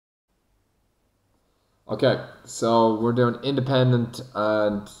Okay, so we're doing independent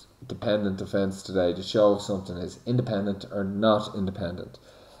and dependent defense today to show if something is independent or not independent.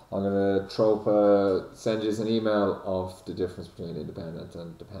 I'm going to send you an email of the difference between independent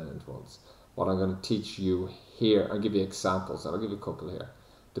and dependent ones. What I'm going to teach you here, I'll give you examples, and I'll give you a couple here.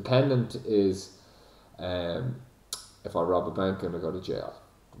 Dependent is if I rob a bank and I go to jail,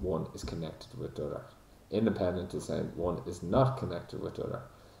 one is connected with the other. Independent is saying one is not connected with the other.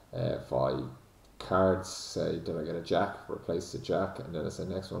 If I cards say, did I get a jack, replace the jack, and then I say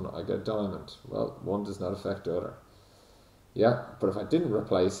next one I get a diamond. Well, one does not affect the other. Yeah, but if I didn't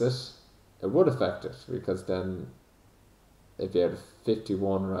replace it, it would affect it, because then if you had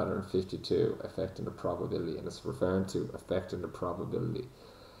 51 rather than 52, affecting the probability, and it's referring to affecting the probability.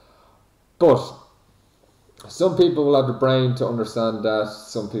 But some people will have the brain to understand that,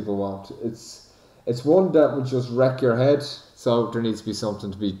 some people won't. It's one that would just wreck your head, so there needs to be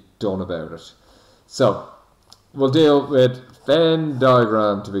something to be done about it. So we'll deal with Venn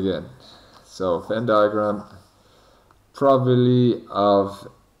diagram to begin. So Venn diagram, probability of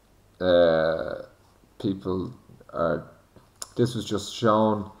people are, this was just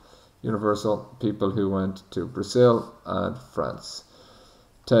shown, universal, people who went to Brazil and France.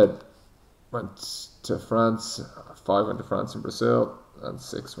 Ted went to France, 5 went to France and Brazil, and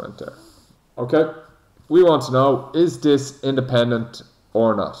 6 went there. Okay, we want to know, is this independent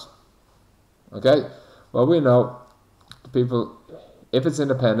or not? Okay, well, we know the people, if it's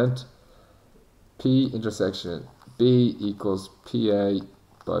independent, P intersection B equals PA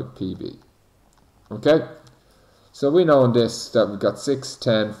by PB. Okay, so we know in this that we've got 6,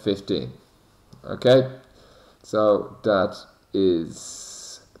 10, 15. Okay, so that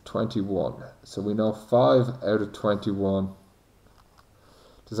is 21. So we know 5 out of 21.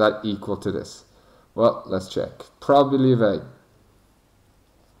 Does that equal to this? Well, let's check. Probability of A,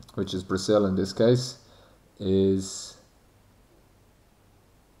 which is Brazil in this case, is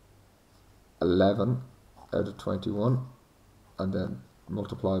 11 out of 21, and then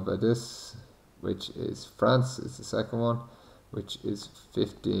multiplied by this, which is France is the second one, which is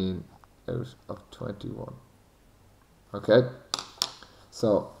 15 out of 21. Okay,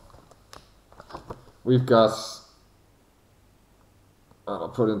 so we've got, I'll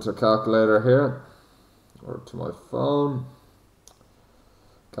put into a calculator here, or to my phone.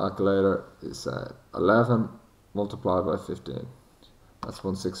 Calculator is 11 multiplied by 15. That's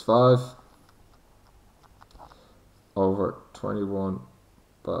 165 over 21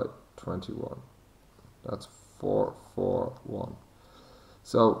 by 21. That's 441.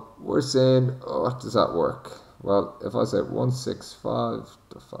 So we're saying, what does that work? Well, if I say 165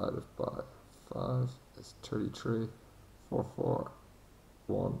 divided by 5 is 33.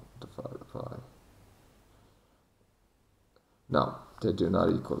 441 divided by, no, they do not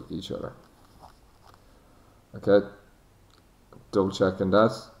equal each other. Okay, double checking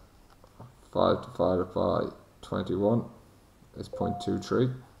that. 5 divided by 21 is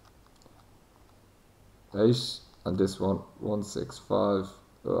 0.23. 8, and this one 165.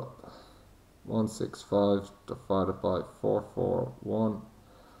 165 divided by 441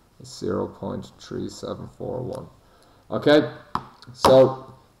 is 0.3741. Okay,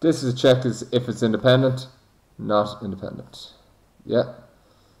 so this is a check as if it's independent, not independent. Yeah.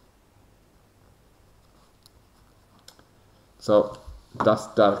 So that's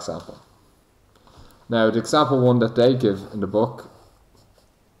that example. Now the example one that they give in the book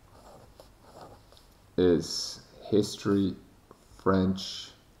is history, French,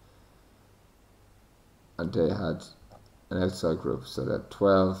 and they had an outside group, so that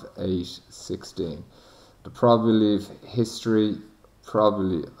 12, 8, 16. The probability of history,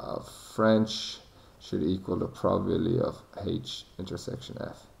 probability of French should equal the probability of H intersection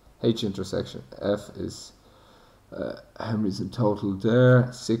F. H intersection F is how many is in total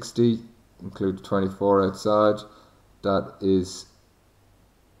there? 60, include 24 outside. That is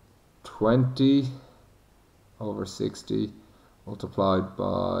 20 over 60 multiplied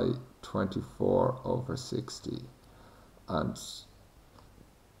by 24 over 60, and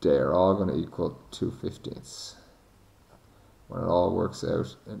they're all going to equal 2/15 when it all works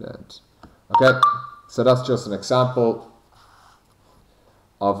out in the end. Okay, so that's just an example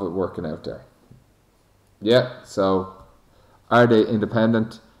of it working out there. Yeah, so are they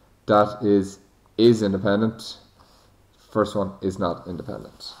independent? That is independent. First one is not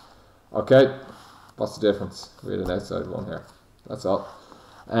independent. Okay, what's the difference? We had an outside one here. That's all.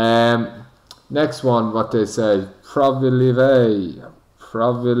 Next one, what they say, probability of A.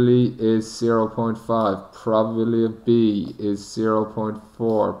 Probability is 0.5. Probability of B is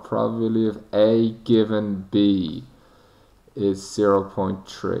 0.4. Probability of A given B is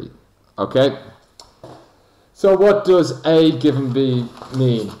 0.3. Okay, So what does A given B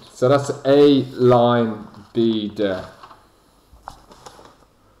mean? So that's A line B there.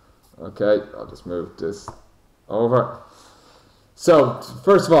 Okay, I'll just move this over. So,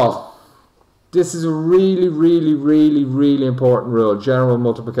 first of all, this is a really, really, really, really important rule, general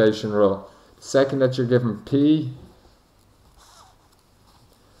multiplication rule. The second that you're given P,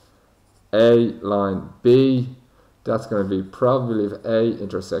 A line B, that's going to be probability of A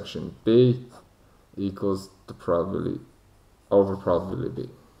intersection B equals the probability over probability B.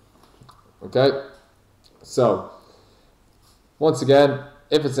 Okay, so once again,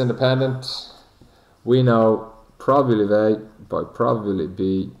 if it's independent, we know probability of A by probability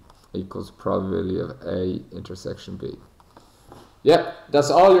B equals probability of A intersection B. Yeah,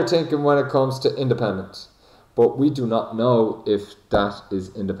 that's all you're thinking when it comes to independent. But we do not know if that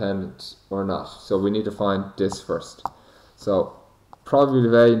is independent or not. So we need to find this first. So probability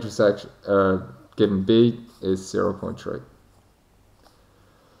of A intersection given B is 0.3.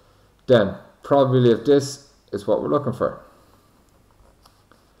 Then probability of this is what we're looking for.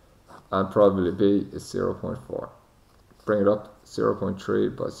 And probability B is 0.4. Bring it up,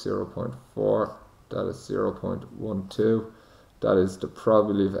 0.3 by 0.4, that is 0.12. That is the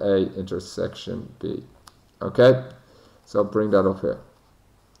probability of A intersection B. Okay, so bring that up here.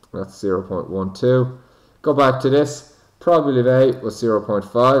 That's 0.12. Go back to this. Probability of A was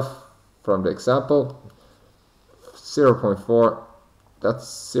 0.5 from the example. 0.4, that's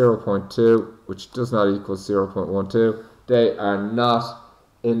 0.2, which does not equal 0.12. They are not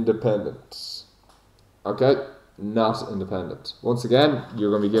independent. Okay, not independent. Once again, you're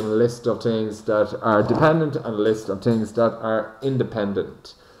going to be given a list of things that are dependent and a list of things that are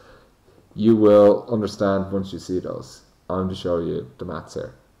independent. You will understand once you see those. I'm going to show you the maths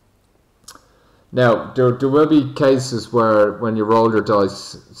here. Now, there will be cases where when you roll your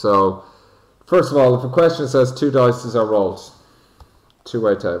dice, so first of all, if a question says 2 dice are rolled,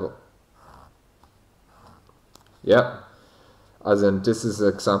 two-way table. Yeah, as in this is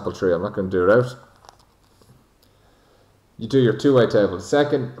example 3, I'm not going to do it out. You do your two-way table.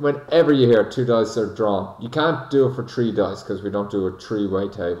 Second, whenever you hear 2 dice are drawn, you can't do it for 3 dice because we don't do a 3-way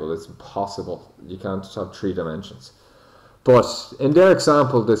table. It's impossible. You can't have 3 dimensions. But in their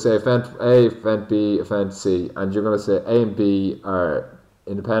example, they say event A, event B, event C, and you're going to say A and B are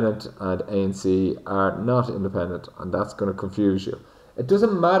independent and A and C are not independent, and that's going to confuse you. It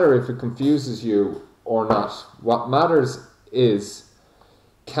doesn't matter if it confuses you or not. What matters is,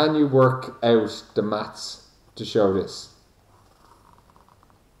 can you work out the maths to show this?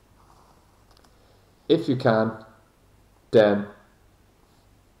 If you can, then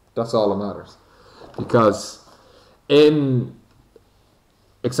that's all that matters. Because in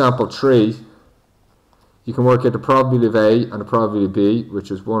example 3, you can work out the probability of A and the probability of B, which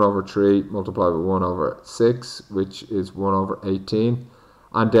is 1 over 3 multiplied by 1 over 6, which is 1 over 18.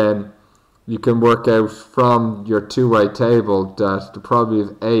 And then you can work out from your two-way table that the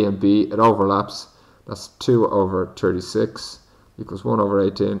probability of A and B, it overlaps. That's 2 over 36 equals 1 over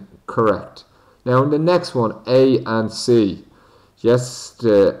 18. Correct. Now in the next one, A and C. Yes,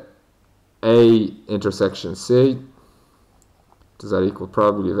 the A intersection C. Does that equal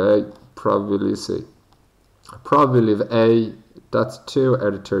probability of A? Probability of C. Probability of A, that's 2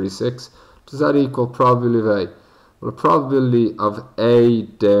 out of 36. Does that equal probability of A? Well, the probability of A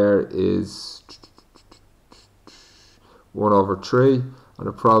there is 1 over 3. And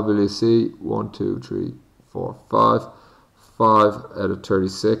the probability of C, 1, 2, 3, 4, 5. 5 out of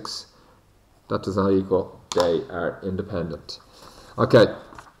 36. That does not equal, they are independent. Okay,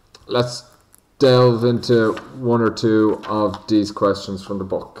 let's delve into 1 or 2 of these questions from the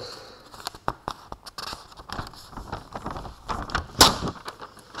book.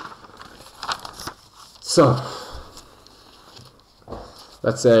 So,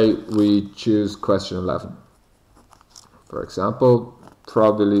 let's say we choose question 11. For example,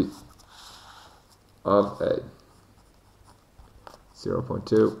 probability of A,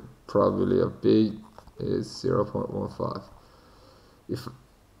 0.2. Probability of B is 0.15. If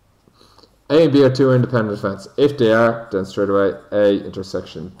A and B are 2 independent events, if they are, then straight away A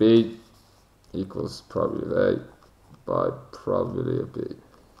intersection B equals probability of A by probability of B.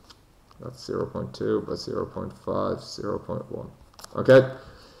 That's 0.2 by 0.5, 0.1. Okay,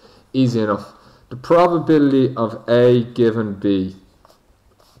 easy enough. The probability of A given B,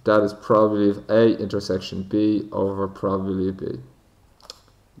 that is probability of A intersection B over probability of B.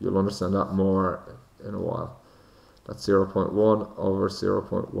 You'll understand that more in a while. That's 0.1 over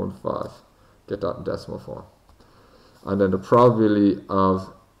 0.15. Get that in decimal form. And then the probability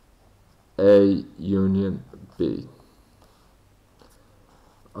of A union B.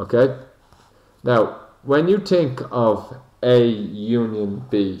 Okay? Now, when you think of A union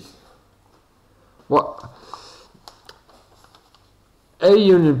B, what A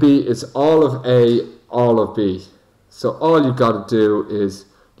union B is all of A, all of B. So all you've got to do is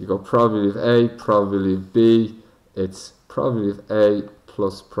you go probability of A, probability of B. It's probability of A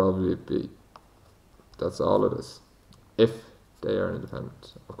plus probability of B. That's all it is. If they are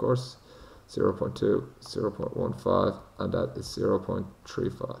independent, of course. 0.2, 0.15, and that is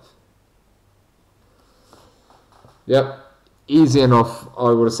 0.35. Yep, easy enough, I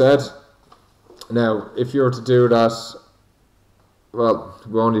would have said. Now, if you were to do that, well,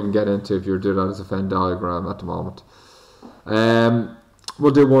 we won't even get into if you were to do that as a Venn diagram at the moment.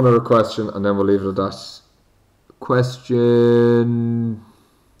 We'll do one other question and then we'll leave it at that. Question,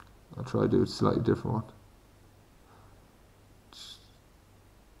 I'll try to do a slightly different one.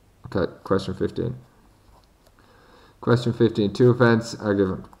 Okay, question 15. Question 15, two events are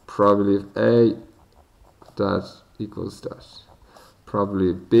given. Probability of A, that equals that.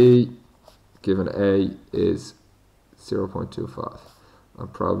 Probability of B, given A, is 0.25.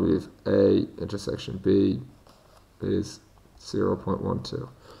 And probability of A intersection B is 0.12.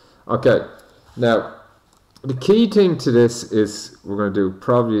 Okay, now the key thing to this is we're going to do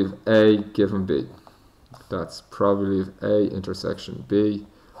probability of A given B. That's probability of A intersection B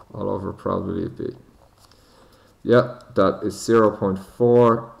all over probability of B. Yeah, that is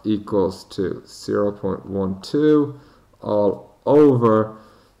 0.4 equals to 0.12 all over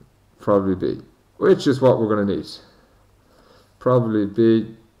probability B, which is what we're going to need. Probability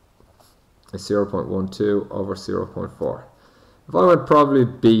B is 0.12 over 0.4. If I went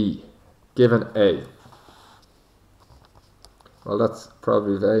probability B given A, well, that's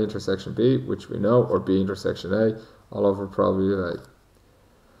probability of A intersection B, which we know, or B intersection A, all over probability of A.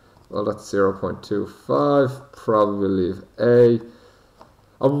 Well, that's 0.25, probability of A.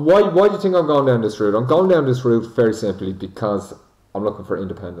 And why do you think I'm going down this route? I'm going down this route very simply because I'm looking for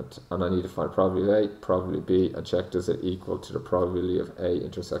independent, and I need to find probability of A, probability of B, and check does it equal to the probability of A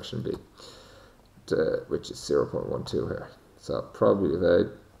intersection B, which is 0.12 here. So probability of A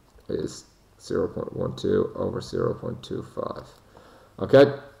is 0.12 over 0.25. Okay,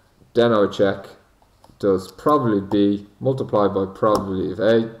 then I would check, does probability B multiplied by probability of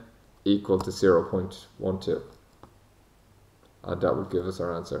A equal to 0.12? And that would give us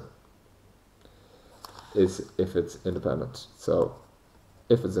our answer, is if it's independent. So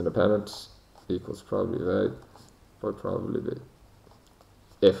if it's independent, equals probability of A by probability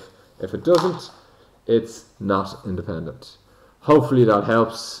B. If it doesn't, it's not independent. Hopefully that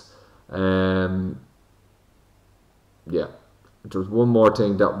helps. Yeah, there's one more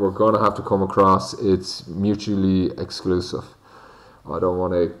thing that we're going to have to come across. It's mutually exclusive. I don't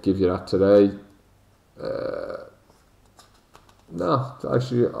want to give you that today. No,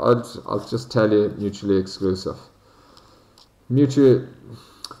 actually, I'll just tell you mutually exclusive. Mutually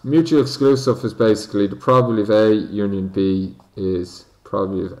exclusive is basically the probability of A union B is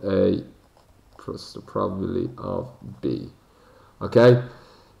probability of A plus the probability of B. Okay?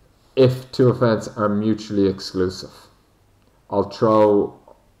 If two events are mutually exclusive, I'll throw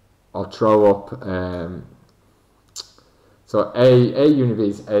up. So A union B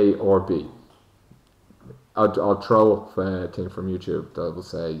is A or B. I'll throw up a thing from YouTube that will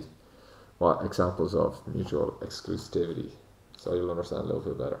say what examples of mutual exclusivity, so you'll understand a little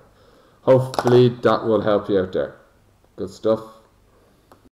bit better. Hopefully that will help you out there. Good stuff.